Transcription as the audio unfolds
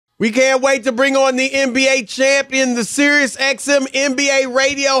We can't wait to bring on the NBA champion, the Sirius XM NBA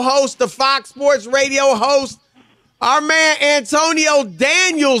radio host, the Fox Sports radio host, our man Antonio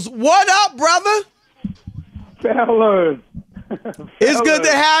Daniels. What up, brother? Fellas. It's good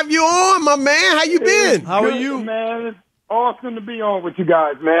to have you on, my man. How you been? How are you? Man, it's awesome to be on with you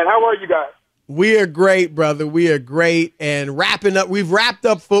guys, man. How are you guys? We are great, brother. We are great. And wrapping up, we've wrapped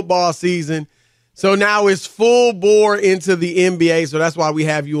up football season. So now it's full bore into the NBA. So that's why we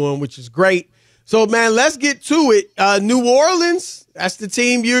have you on, which is great. So, man, let's get to it. New Orleans, that's the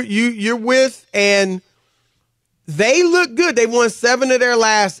team you're with, and they look good. They won 7 of their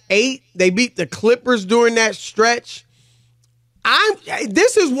last 8. They beat the Clippers during that stretch.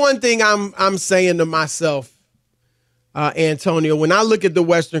 This is one thing I'm saying to myself, Antonio. When I look at the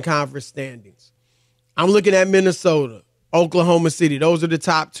Western Conference standings, I'm looking at Minnesota, Oklahoma City. Those are the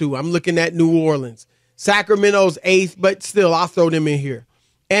top 2. I'm looking at New Orleans. Sacramento's 8th, but still, I'll throw them in here.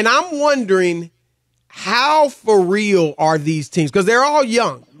 And I'm wondering, how for real are these teams? Because they're all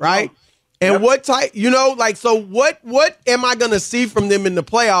young, right? And what type, so what am I going to see from them in the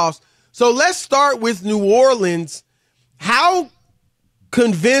playoffs? So let's start with New Orleans. How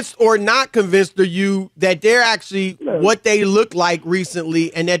convinced or not convinced are you that they're actually what they look like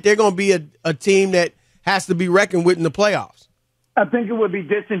recently and that they're going to be a team that has to be reckoned with in the playoffs? I think it would be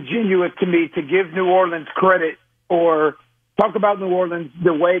disingenuous to me to give New Orleans credit or talk about New Orleans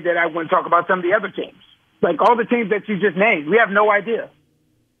the way that I wouldn't talk about some of the other teams. Like all the teams that you just named, we have no idea.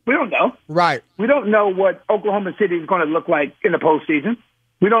 We don't know. Right. We don't know what Oklahoma City is going to look like in the postseason.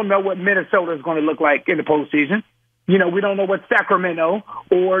 We don't know what Minnesota is going to look like in the postseason. We don't know what Sacramento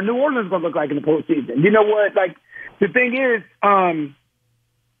or New Orleans is going to look like in the postseason. You know what? Like, the thing is,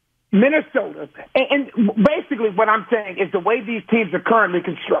 Minnesota, and basically what I'm saying is the way these teams are currently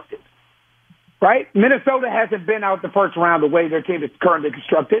constructed, right? Minnesota hasn't been out the first round the way their team is currently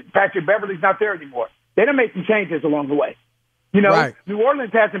constructed. Patrick Beverly's not there anymore. They done made some changes along the way. Right. New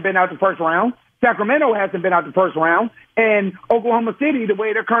Orleans hasn't been out the first round. Sacramento hasn't been out the first round. And Oklahoma City, the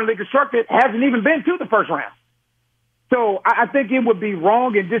way they're currently constructed, hasn't even been to the first round. So I think it would be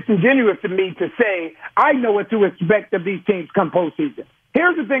wrong and disingenuous to me to say I know what to expect of these teams come postseason.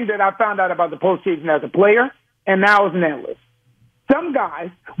 Here's the thing that I found out about the postseason as a player and now as an analyst. Some guys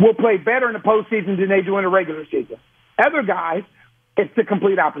will play better in the postseason than they do in the regular season. Other guys, it's the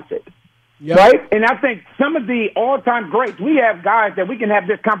complete opposite. Yep. Right? And I think some of the all-time greats, we have guys that we can have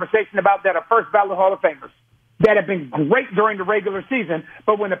this conversation about that are first ballot Hall of Famers that have been great during the regular season,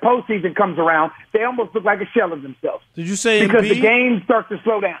 but when the postseason comes around, they almost look like a shell of themselves. Did you say because Embiid? The game starts to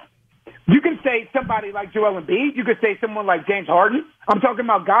slow down. You can say somebody like Joel Embiid. You could say someone like James Harden. I'm talking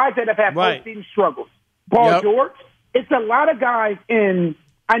about guys that have had postseason struggles. Paul George. It's a lot of guys in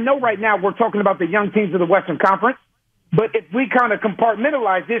 – I know right now we're talking about the young teams of the Western Conference, but if we kind of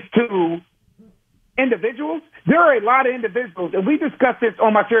compartmentalize this to individuals, there are a lot of individuals, and we discussed this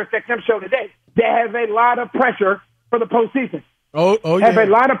on my Sirius XM show today, that have a lot of pressure for the postseason. Have a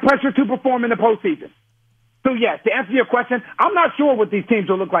lot of pressure to perform in the postseason. So, yes, to answer your question, I'm not sure what these teams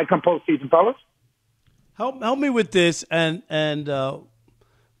will look like come postseason, fellas. Help me with this and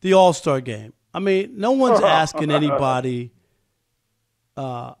the All-Star game. I mean, no one's asking anybody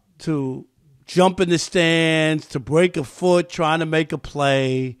to jump in the stands, to break a foot, trying to make a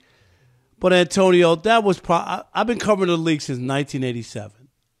play. But, Antonio, that was I've been covering the league since 1987.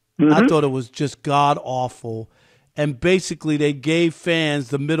 Mm-hmm. I thought it was just god-awful. And basically they gave fans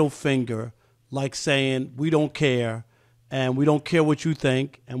the middle finger, like saying, we don't care, and we don't care what you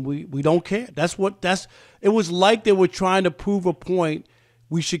think, and we don't care. It was like they were trying to prove a point.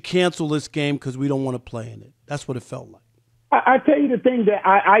 We should cancel this game because we don't want to play in it. That's what it felt like. I tell you the thing that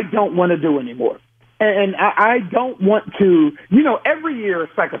I don't want to do anymore. And I don't want to, every year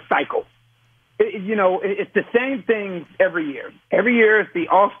it's like a cycle. It's the same thing every year. Every year it's the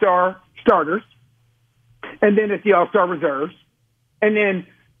All-Star starters, and then it's the All-Star reserves, and then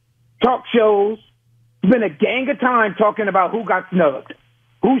talk shows. It's been a gang of time talking about who got snubbed,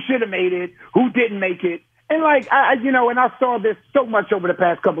 who should have made it, who didn't make it. And and I saw this so much over the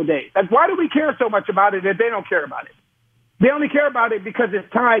past couple of days. Like, why do we care so much about it if they don't care about it? They only care about it because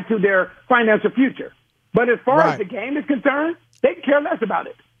it's tied to their financial future. But as far as the game is concerned, they can care less about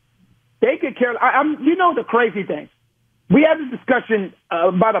it. They could care. The crazy thing. We had a discussion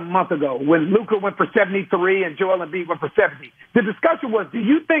about a month ago when Luka went for 73 and Joel Embiid went for 70. The discussion was, do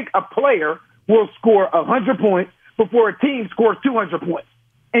you think a player will score 100 points before a team scores 200 points?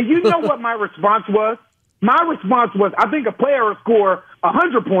 And you know what my response was? My response was, I think a player will score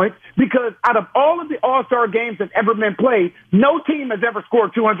 100 points because out of all of the All-Star games that ever been played, no team has ever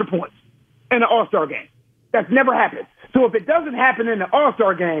scored 200 points in an All-Star game. That's never happened. So if it doesn't happen in the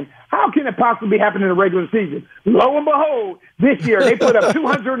All-Star game, how can it possibly happen in the regular season? Lo and behold, this year they put up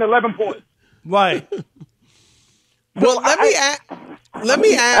 211 points. Right. Well, let me ask.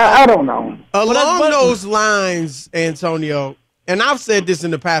 I don't know. Along those lines, Antonio, and I've said this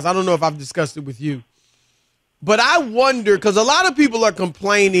in the past. I don't know if I've discussed it with you. But I wonder, because a lot of people are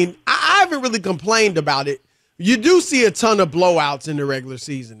complaining. I haven't really complained about it. You do see a ton of blowouts in the regular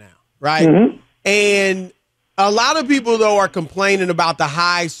season now, right? Mm-hmm. And a lot of people, though, are complaining about the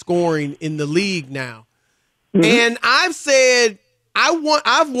high scoring in the league now. Mm-hmm. And I've said,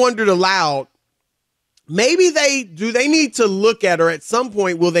 I've wondered aloud, maybe they need to look at, or at some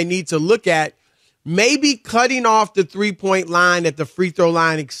point will they need to look at maybe cutting off the 3-point line at the free throw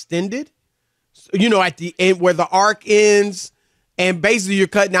line extended, at the end where the arc ends, and basically you're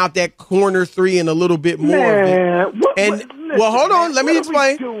cutting out that corner three and a little bit more of it. Well, hold on, let me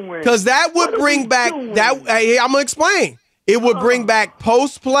explain, because that would bring back that. I'm gonna explain. It would bring back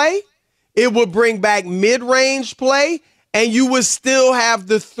post play, it would bring back mid range play, and you would still have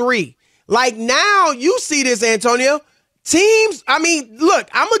the three. Like now, you see this, Antonio. Teams, look,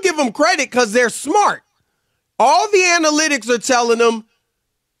 I'm going to give them credit because they're smart. All the analytics are telling them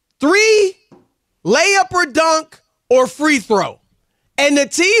 3, layup or dunk, or free throw. And the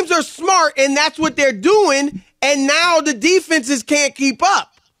teams are smart, and that's what they're doing, and now the defenses can't keep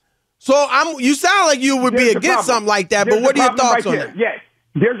up. So you sound like you would be against something like that, but what are your thoughts on that? Yes,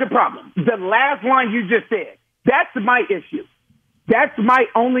 there's a problem. The last line you just said, that's my issue. That's my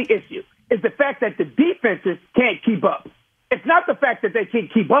only issue. Is the fact that the defenses can't keep up. It's not the fact that they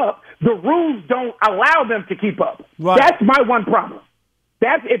can't keep up. The rules don't allow them to keep up. Right. That's my one problem.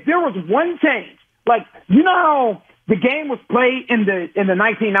 If there was one change, like, you know how the game was played in the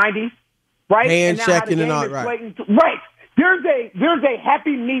 1990s, right? Hand checking and all, right. Right. There's a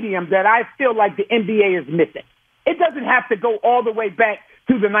happy medium that I feel like the NBA is missing. It doesn't have to go all the way back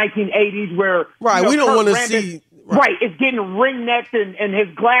to the 1980s where we don't want to see. Right, it's getting ring-necked and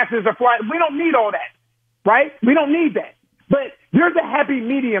his glasses are flying. We don't need all that, right? We don't need that. But there's a happy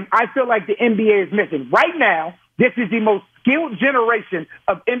medium I feel like the NBA is missing. Right now, this is the most skilled generation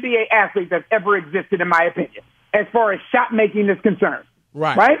of NBA athletes that's ever existed, in my opinion, as far as shot making is concerned.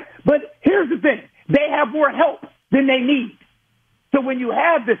 Right? But here's the thing. They have more help than they need. So when you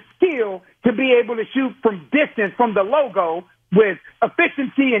have the skill to be able to shoot from distance from the logo with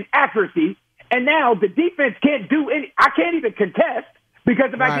efficiency and accuracy, and now the defense can't do any. I can't even contest because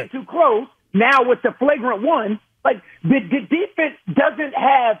if I get too close, now with the flagrant one, like the defense doesn't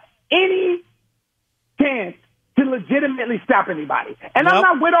have any chance to legitimately stop anybody. And I'm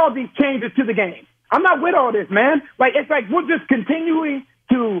not with all these changes to the game. I'm not with all this, man. Like it's like we're just continuing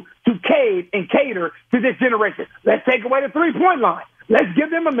to cave and cater to this generation. Let's take away the 3-point line. Let's give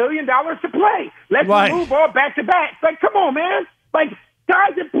them $1 million to play. Let's move all back to back. Like, come on, man. Like.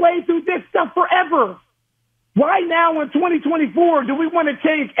 Guys have played through this stuff forever. Why now in 2024 do we want to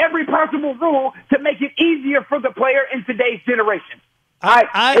change every possible rule to make it easier for the player in today's generation?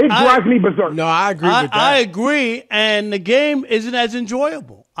 It drives me berserk. No, I agree with that. I agree, and the game isn't as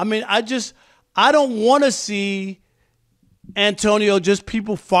enjoyable. I don't want to see, Antonio, just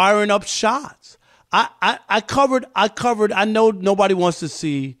people firing up shots. I covered. I know nobody wants to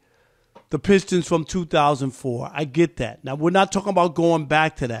see the Pistons from 2004. I get that. Now, we're not talking about going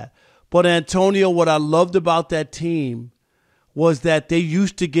back to that. But, Antonio, what I loved about that team was that they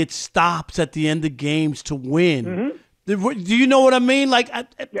used to get stops at the end of games to win. Mm-hmm. Do you know what I mean? Like,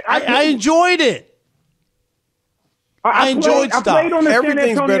 I enjoyed it. I enjoyed stops. I played on the San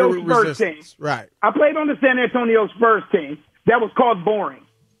Antonio Spurs team. Right. I played on the San Antonio Spurs team that was called boring.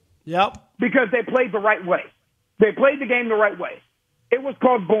 Yep. Because they played the right way. They played the game the right way. It was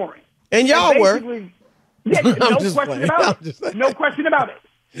called boring. And y'all were. Yeah, no question about it. No question about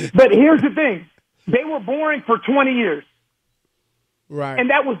it. But here's the thing. They were boring for 20 years. Right. And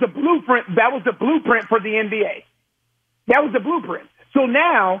that was the blueprint. That was the blueprint for the NBA. That was the blueprint. So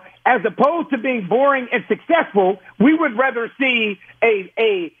now, as opposed to being boring and successful, we would rather see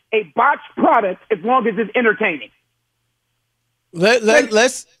a botched product as long as it's entertaining.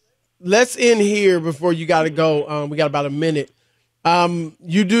 Let's end here before you got to go. We got about a minute.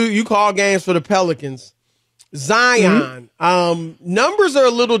 You call games for the Pelicans. Zion, numbers are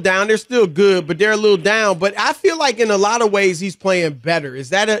a little down. They're still good, but they're a little down. But I feel like in a lot of ways he's playing better.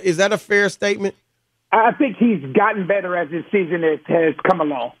 Is that a fair statement? I think he's gotten better as his season has come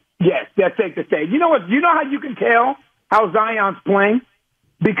along. Yes, that's safe to say. You know what? You know how you can tell how Zion's playing?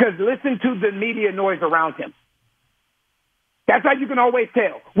 Because listen to the media noise around him. That's how you can always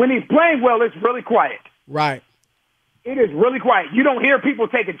tell. When he's playing well, it's really quiet. Right. It is really quiet. You don't hear people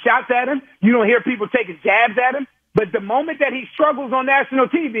taking shots at him. You don't hear people taking jabs at him. But the moment that he struggles on national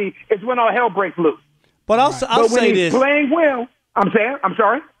TV is when all hell breaks loose. But I'll say this. Playing well, I'm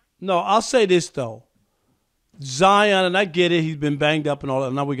sorry. No, I'll say this, though. Zion, and I get it, he's been banged up and all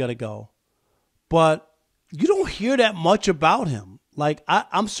that. Now we got to go. But you don't hear that much about him. Like,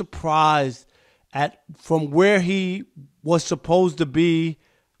 I'm surprised from where he was supposed to be,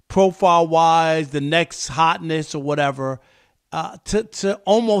 profile-wise, the next hotness or whatever, to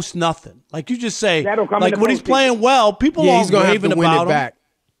almost nothing. Like you just say, like when he's playing well, people aren't raving about him. Back.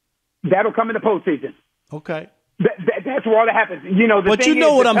 That'll come in the postseason. Okay. That's where all that happens. You know, but you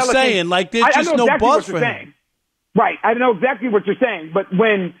know what I'm saying. Like, there's just no buzz for him. Saying. Right. I know exactly what you're saying. But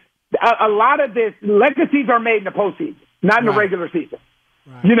when a lot of this, legacies are made in the postseason, not in the regular season.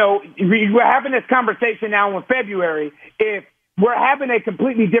 Right. You know, we're having this conversation now in February. If we're having a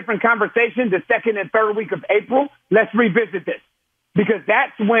completely different conversation the second and third week of April, let's revisit this. Because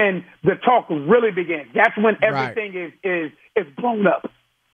that's when the talk really begins. That's when everything is blown up.